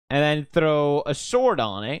and then throw a sword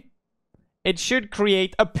on it, it should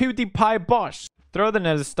create a Pewdiepie boss. Throw the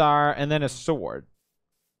nether star and then a sword.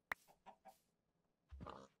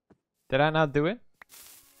 Did I not do it?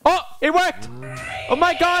 Oh, it worked! Oh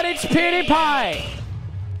my god, it's Pewdiepie!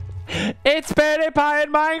 It's Pewdiepie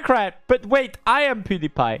in Minecraft! But wait, I am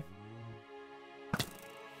Pewdiepie.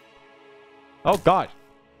 Oh god.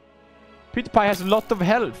 Pewdiepie has a lot of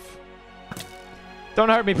health. Don't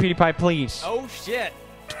hurt me, Pewdiepie, please. Oh shit.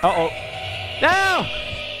 Uh-oh. No!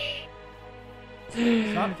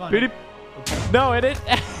 It's not funny. No, it is.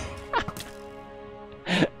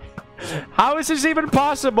 How is this even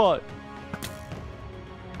possible?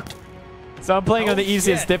 So I'm playing on the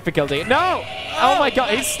easiest difficulty. No! Oh my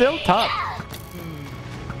god, he's still tough.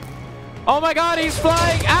 Oh my god, he's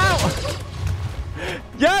flying! Ow!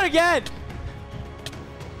 Jörgen!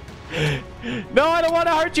 No, I don't want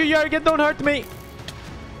to hurt you, Jörgen. Don't hurt me.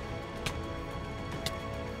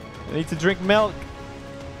 I need to drink milk.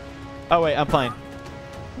 Oh wait, I'm fine.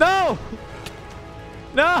 No!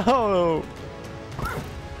 No!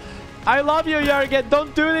 I love you, Jörgen.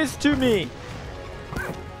 Don't do this to me.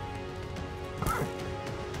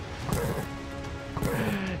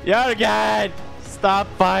 Jörgen! Stop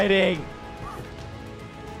fighting.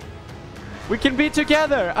 We can be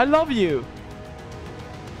together. I love you.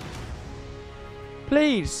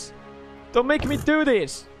 Please. Don't make me do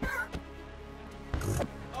this.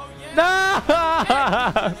 Oh, yeah.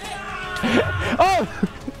 No! Oh!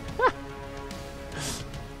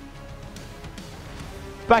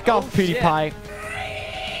 Back off, Pewdiepie.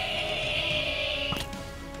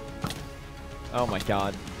 Oh my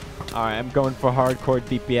god. Alright, I'm going for hardcore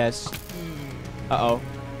DPS. Uh-oh.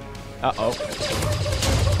 Uh-oh.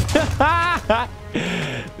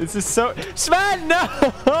 This is so... Sven, no!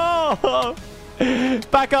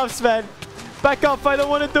 Back off, Sven. Back off. I don't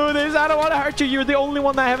want to do this. I don't want to hurt you. You're the only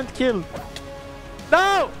one I haven't killed.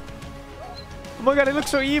 No! Oh my god, it looks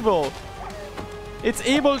so evil. It's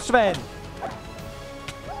evil, Sven.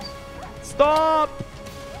 Stop!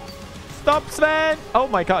 Stop, Sven! Oh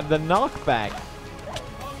my god, the knockback.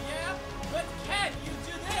 Oh yeah? But can you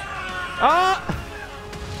do this? Ah!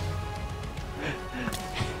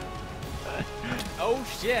 Oh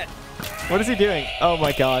shit. What is he doing? Oh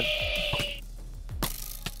my god.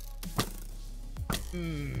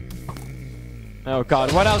 Oh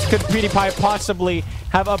god, what else could Pewdiepie possibly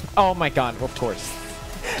have up? Oh my god, of course.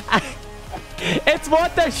 It's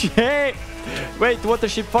Watership! Wait,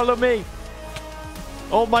 Watership, follow me.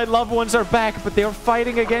 All my loved ones are back, but they are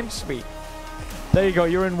fighting against me. There you go,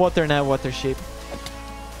 you're in water now, Watership.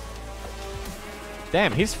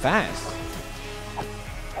 Damn, he's fast. Oh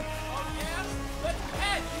yeah? But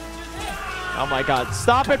can you do this? Oh my god,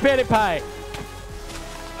 stop it, Pewdiepie!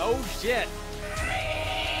 Oh shit.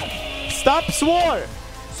 Stop, Swore!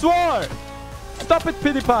 Swore! Stop it,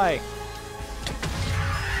 Pewdiepie!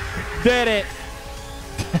 Did it!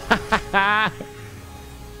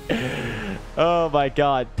 Oh my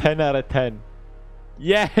god, 10 out of 10.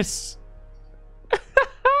 Yes!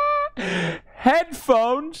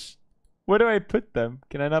 Headphones? Where do I put them?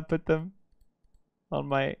 Can I not put them on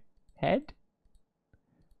my head?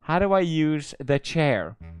 How do I use the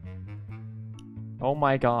chair? Oh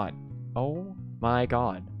my god. Oh my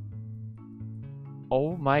god.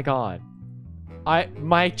 Oh my god.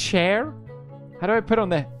 My chair? How do I put on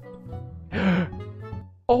the...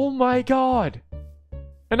 Oh my god.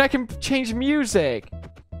 And I can change music.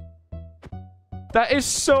 That is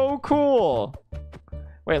so cool.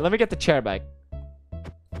 Wait, let me get the chair back.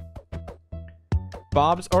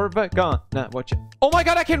 Bob's or gone. Nah, watch it. Oh my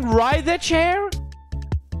god, I can ride the chair?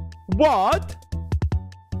 What?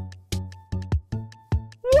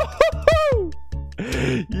 Woohoo!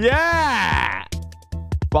 Yeah!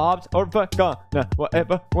 Bob's or gone. Nah,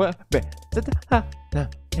 whatever. You're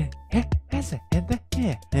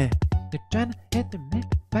trying to hit the man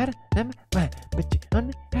better than my mind, but you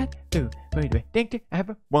only had to. Think to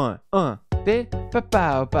have one. Dip, ba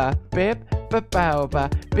bow, ba, bip, ba bow, ba,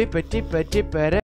 bip, a dip,